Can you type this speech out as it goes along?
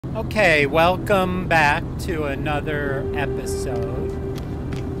Okay, welcome back to another episode.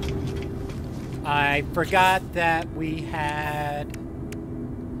 I forgot that we had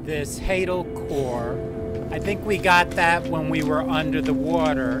this Hadal core. I think we got that when we were under the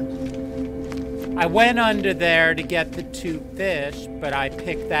water. I went under there to get the 2 fish, but I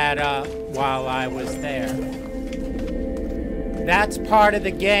picked that up while I was there. That's part of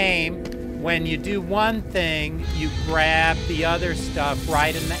the game. When you do one thing, you grab the other stuff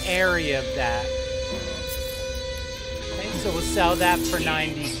right in the area of that. Okay, so we'll sell that for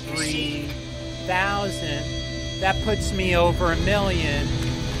 93,000. That puts me over 1 million,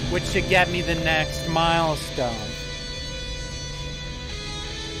 which should get me the next milestone.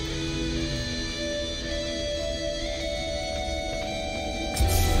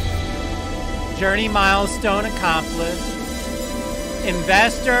 Journey milestone accomplished.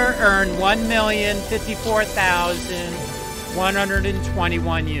 Investor earned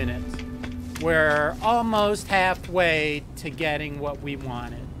 1,054,121 units. We're almost halfway to getting what we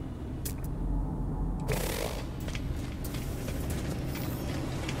wanted.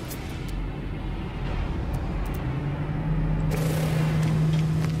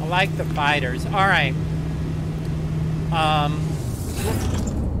 I like the fighters. All right.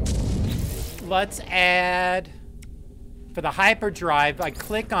 Let's add... For the hyperdrive, I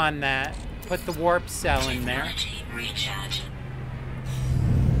click on that, put the warp cell in there.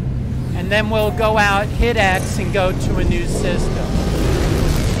 And then we'll go out, hit X, and go to a new system.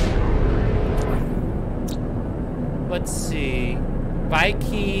 Let's see.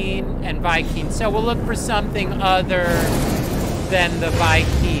 Viking and Viking. So we'll look for something other than the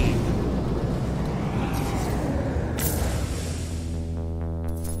Viking.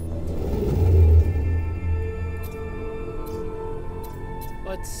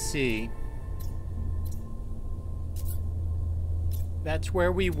 Let's see. That's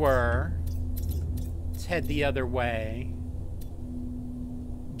where we were. Let's head the other way.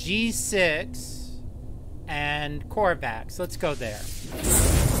 G6 and Korvax. Let's go there.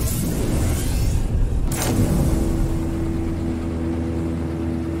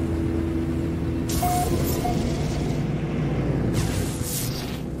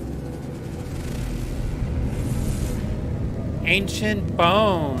 Ancient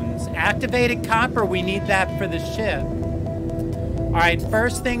bones. Activated copper. We need that for the ship. Alright,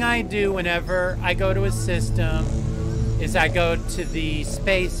 first thing I do whenever I go to a system is I go to the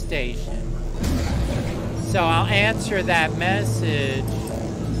space station. So I'll answer that message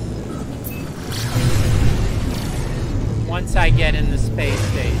once I get in the space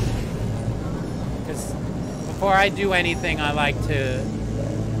station. Because before I do anything, I like to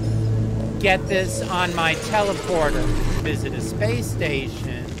get this on my teleporter. Visit a space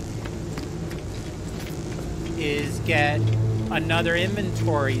station is get another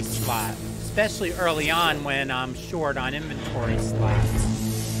inventory slot, especially early on when I'm short on inventory slots.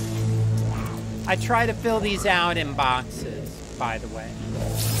 I try to fill these out in boxes, by the way.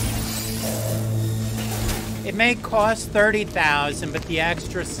 It may cost 30,000, but the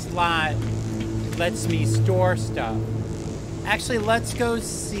extra slot lets me store stuff. Actually, let's go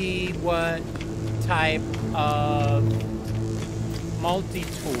see what type of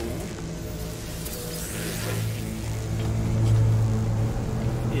multi-tool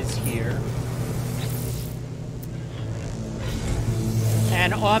is here.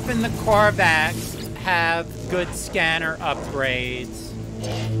 And often the Korvax have good scanner upgrades.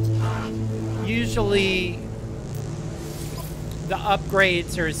 Usually the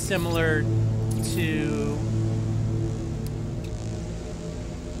upgrades are similar to...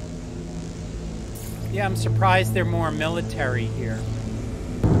 Yeah, I'm surprised they're more military here.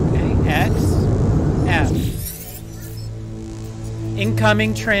 Okay, X, F.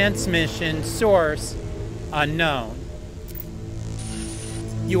 Incoming transmission, source, unknown.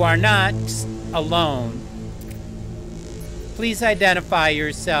 You are not alone. Please identify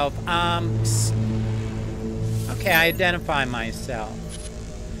yourself. Okay, I identify myself.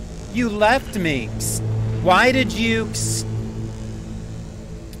 You left me. Why did you...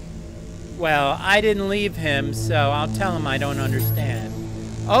 Well, I didn't leave him, so I'll tell him I don't understand.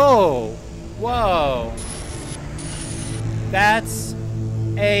 Oh! Whoa! That's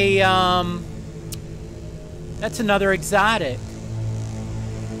a, that's another exotic.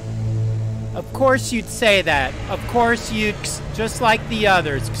 Of course you'd say that. Of course you'd, just like the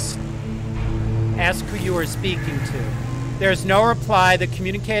others, ask who you are speaking to. There's no reply. The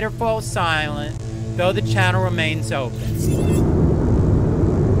communicator falls silent, though the channel remains open.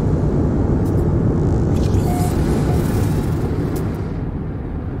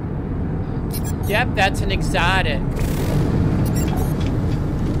 Yep, that's an exotic.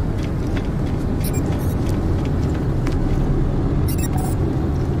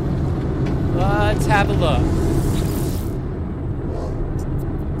 have a look.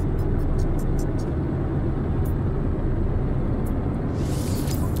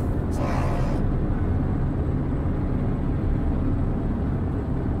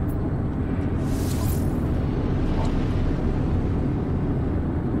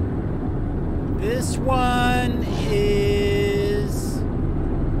 This one is...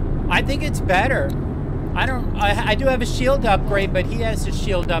 I think it's better. I do have a shield upgrade, but he has a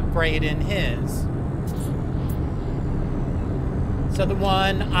shield upgrade in his. So the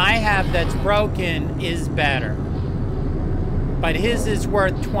one I have that's broken is better. But his is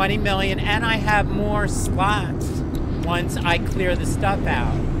worth 20 million, and I have more slots once I clear the stuff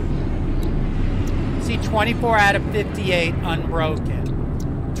out. See, 24 out of 58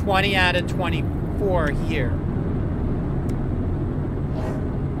 unbroken. 20 out of 24 here.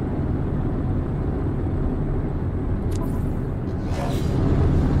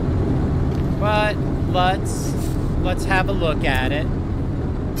 But let's have a look at it.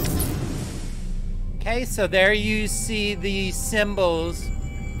 Okay, so there you see the symbols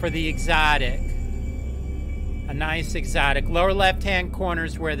for the exotic. A nice exotic. Lower left-hand corner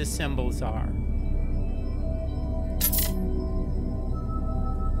is where the symbols are.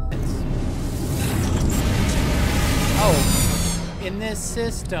 Oh, in this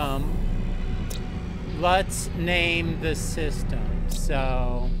system, let's name the system.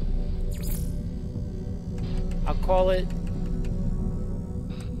 So I'll call it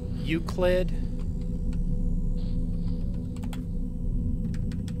Euclid.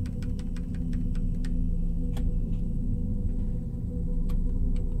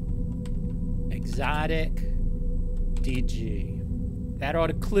 Exotic DG. That ought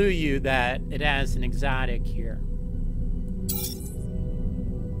to clue you that it has an exotic here.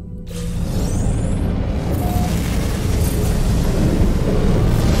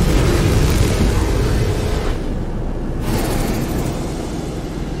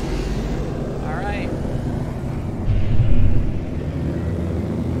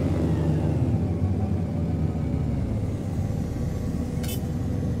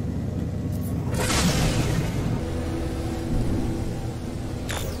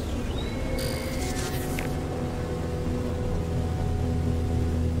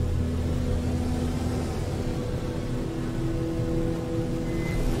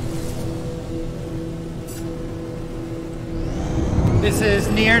 This is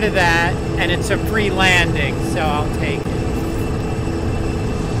near to that, and it's a free landing, so I'll take it.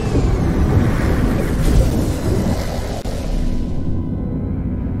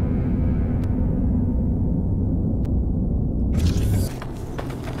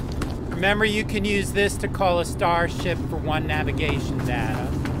 Remember, you can use this to call a starship for 1 navigation data.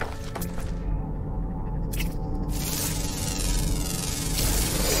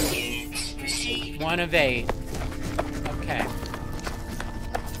 One of 8. Okay.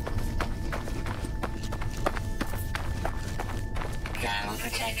 Ground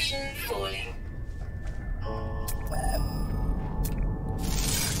protection falling.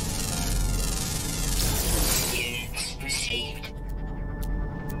 Units received.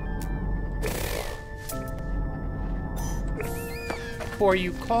 Before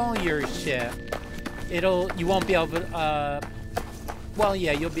you call your ship, you won't be able to, well,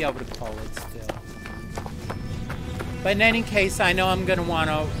 yeah, you'll be able to call it still. But in any case, I know I'm going to want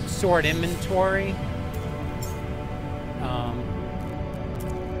to sort inventory.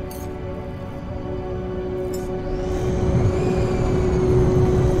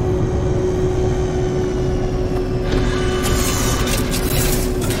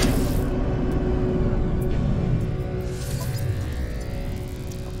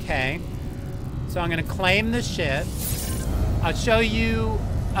 Okay, so I'm going to claim the ship. I'll show you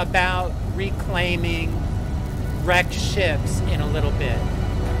about reclaiming wrecked ships in a little bit.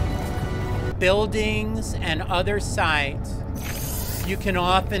 Buildings and other sites, you can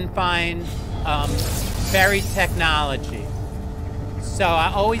often find buried technology. So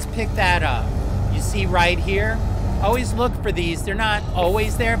I always pick that up. You see right here, always look for these. They're not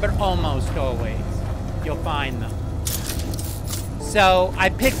always there, but almost always you'll find them. So I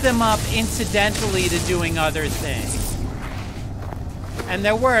pick them up incidentally to doing other things. And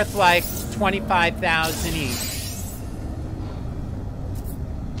they're worth like 25,000 each.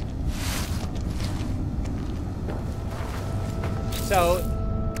 So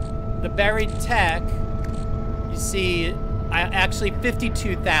the buried tech, you see, actually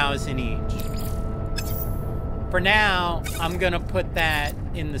 52,000 each. For now, I'm gonna put that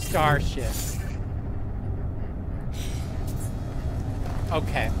in the starship.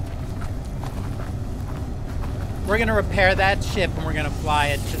 Okay. We're gonna repair that ship and we're gonna fly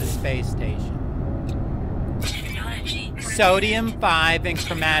it to the space station. sodium 5 and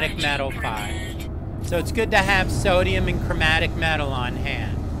chromatic metal 5. So it's good to have sodium and chromatic metal on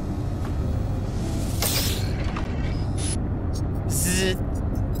hand. Zzz.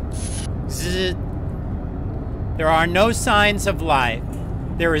 Zzz. There are no signs of life.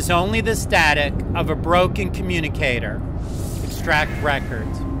 There is only the static of a broken communicator. Extract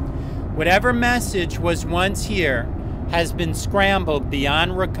records. Whatever message was once here has been scrambled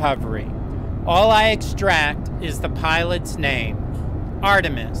beyond recovery. All I extract is the pilot's name,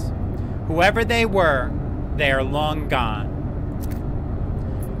 Artemis. Whoever they were, they are long gone.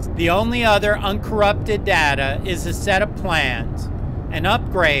 The only other uncorrupted data is a set of plans, an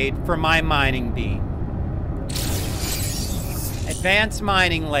upgrade for my mining beam. Advanced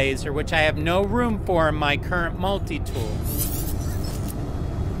mining laser, which I have no room for in my current multi-tool.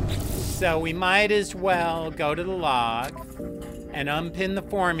 So we might as well go to the log and unpin the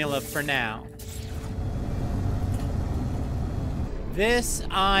formula for now. This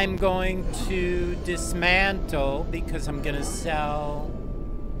I'm going to dismantle because I'm going to sell...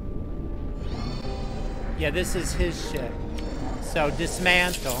 Yeah, this is his ship. So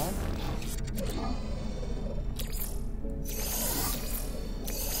dismantle.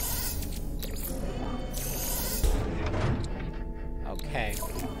 Okay.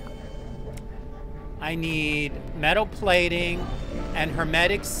 I need metal plating and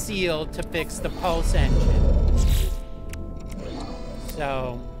hermetic seal to fix the pulse engine.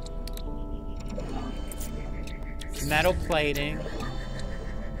 So, metal plating,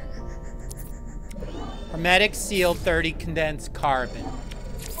 hermetic seal, 30 condensed carbon.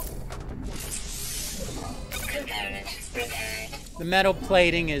 The metal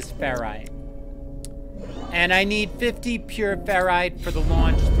plating is ferrite. And I need 50 pure ferrite for the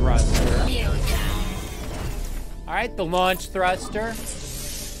launch thruster. Alright, the launch thruster.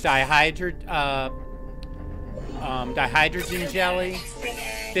 Dihydrogen jelly.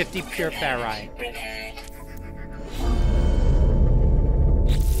 50 pure ferrite.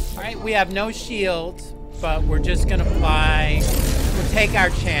 Alright, we have no shields, but we're just gonna fly. We'll take our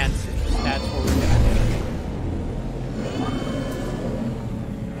chances. That's what we're gonna do.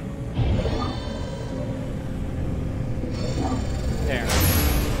 There.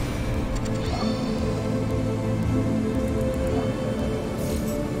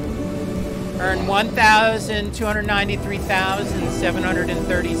 Earn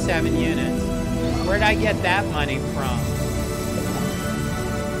 1,293,737 units. Where'd I get that money from?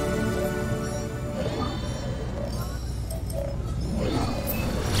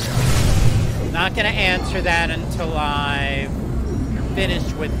 Not gonna answer that until I've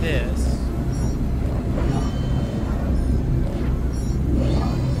finished with this.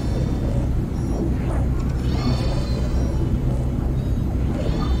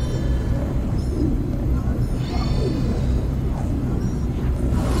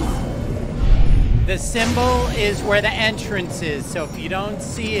 The symbol is where the entrance is, so if you don't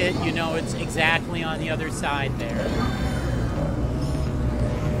see it, you know it's exactly on the other side there.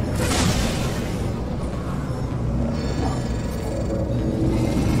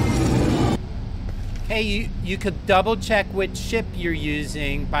 Okay, you could double check which ship you're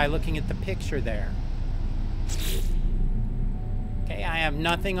using by looking at the picture there. Okay, I have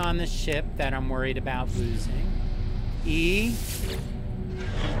nothing on the ship that I'm worried about losing. E.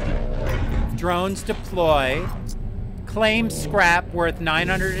 Drones deployed. Claim scrap worth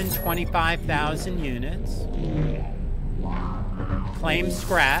 925,000 units. Claim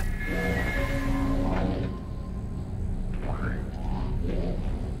scrap.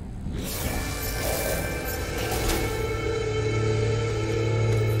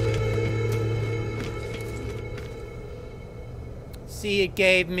 See, it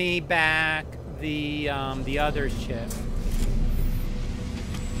gave me back the other ship.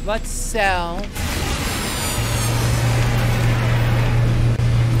 Let's sell.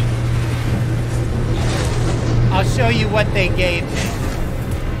 I'll show you what they gave me.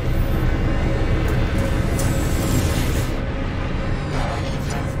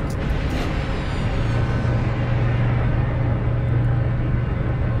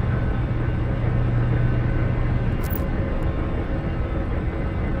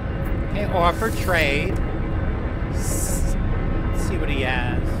 Okay, offer trade. Let's see what he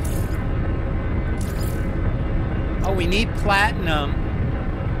has. Oh, we need platinum.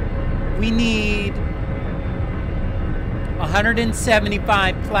 We need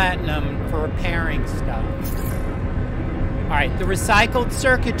 175 platinum for repairing stuff. Alright, the recycled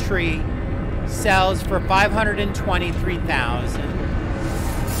circuitry sells for 523,000.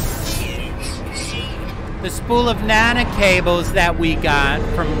 The spool of nanocables that we got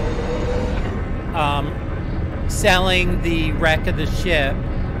from selling the wreck of the ship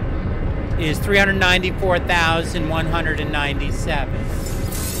is 394,197.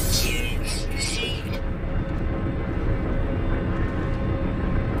 Units received.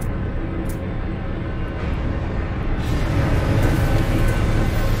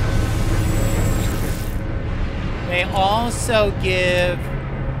 They also give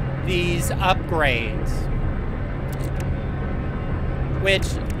these upgrades, which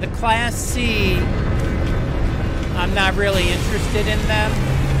the Class C, I'm not really interested in them.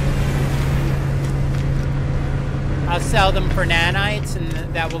 I'll sell them for nanites, and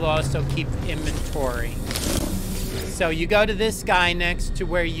that will also keep inventory. So you go to this guy next to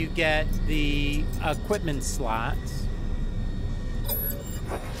where you get the equipment slots.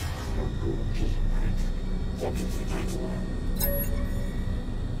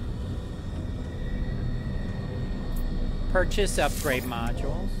 Purchase upgrade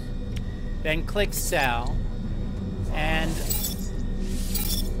modules. Then click sell. And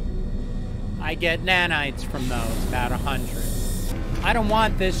I get nanites from those, about 100. I don't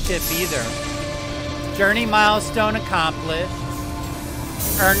want this ship either. Journey milestone accomplished.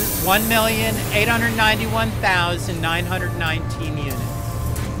 Earn 1,891,919 units.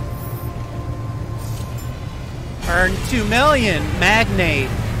 Earn 2 million magnate.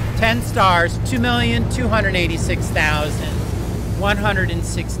 10 stars,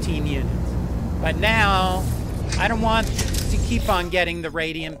 2,286,116 units. But now, I don't want to keep on getting the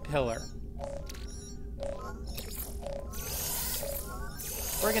radiant pillar.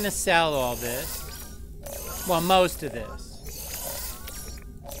 We're gonna sell all this. Well, most of this.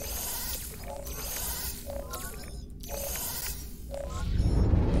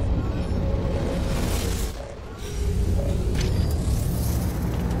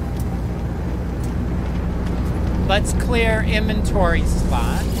 Let's clear inventory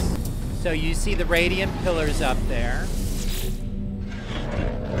slots. So you see the radiant pillars up there.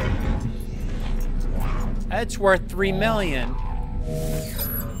 That's worth 3 million.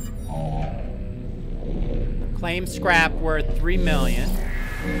 Claim scrap worth 3 million.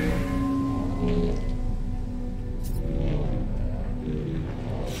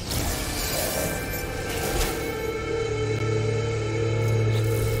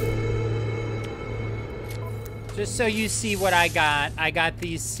 Just so you see what I got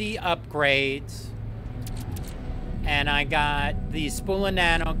these C upgrades, and I got the spool and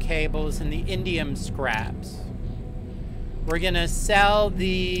nano cables and the indium scraps. We're gonna sell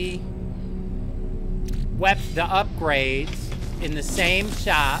the upgrades in the same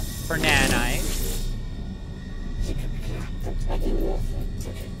shop for nanite.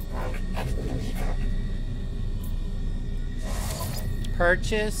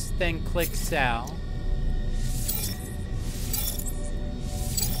 Purchase, then click sell.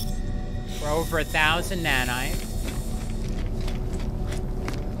 For over 1,000 nanites.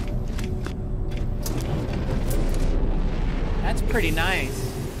 That's pretty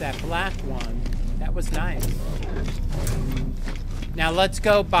nice. That black one. That was nice. Now let's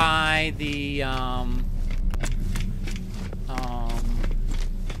go buy the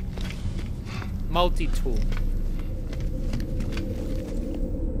multi-tool.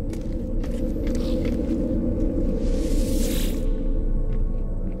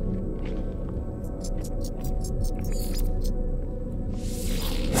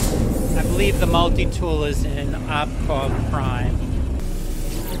 I believe the multi-tool is in Opcog Prime.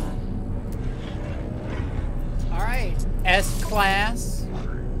 Alright, S-Class.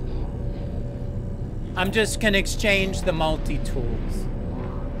 I'm just going to exchange the multi-tools.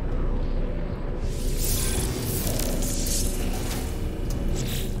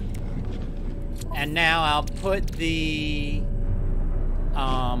 And now I'll put the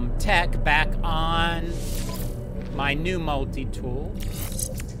tech back on my new multi-tool.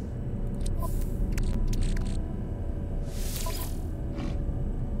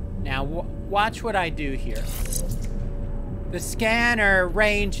 Now, watch what I do here. The scanner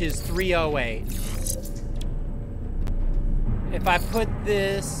range is 308. If I put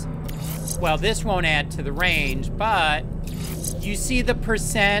this, well, this won't add to the range, but you see the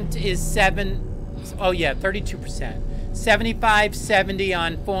percent is 32%. 7570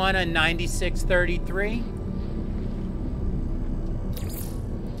 on fauna and 9633.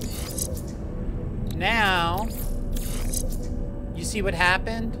 Now, you see what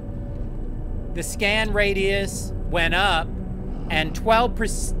happened? The scan radius went up, and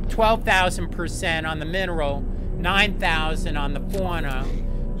 12,000% on the mineral, 9,000 on the fauna,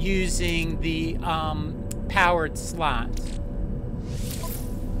 using the powered slots.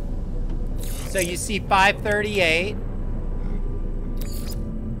 So you see 538,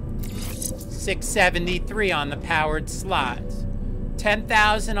 673 on the powered slots.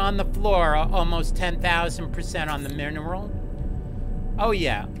 10,000 on the floor, almost 10,000% on the mineral. Oh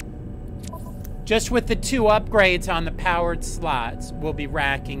yeah. Just with the 2 upgrades on the powered slots, we'll be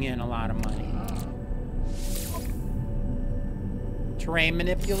racking in a lot of money. Terrain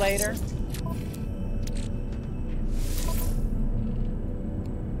manipulator.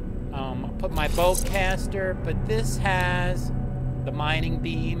 I'll put my bolt caster, but this has the mining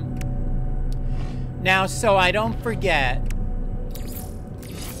beam. Now, so I don't forget,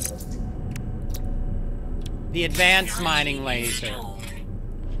 the advanced mining laser.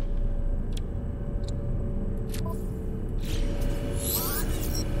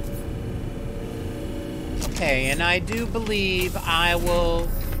 Okay, and I do believe I will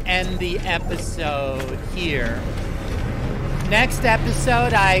end the episode here. Next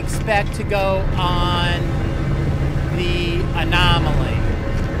episode, I expect to go on the anomaly.